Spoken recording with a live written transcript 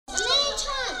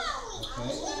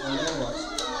Okay, and then what?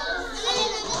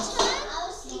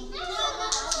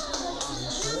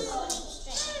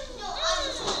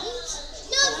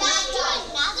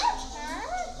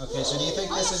 Okay, so do you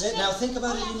think this is it? Now think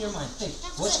about it in your mind. Think.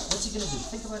 What's he going to do?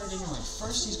 Think about it in your mind.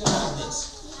 First he's going to do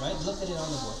this, right? Look at it on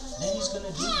the board. Then he's going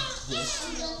to do this.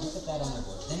 Look at that on the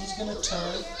board. Then he's going to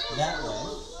turn that way.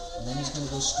 And then he's going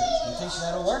to go straight. You think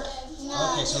that'll work?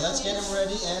 Okay, so let's get him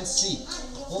ready and see.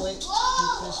 Oh, wait.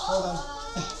 Hold on.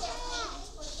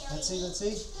 Let's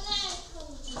see.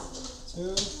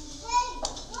 2.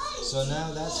 So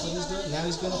now that's what he's doing. Now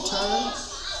he's going to turn.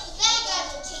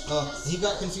 Oh, he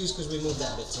got confused because we moved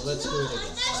that bit, so let's do it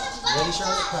again. Ready,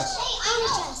 Charlotte? Press.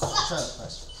 Charlotte,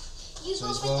 press. So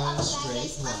he's going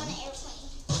straight, 1. And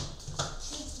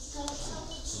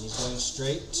he's going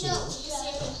straight, 2.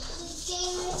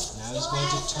 Now he's going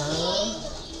to turn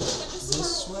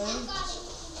this way.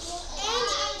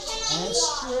 And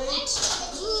straight.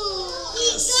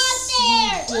 Yes!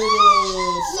 We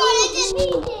did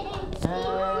it!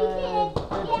 And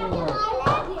good teamwork.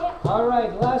 All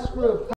right, last group.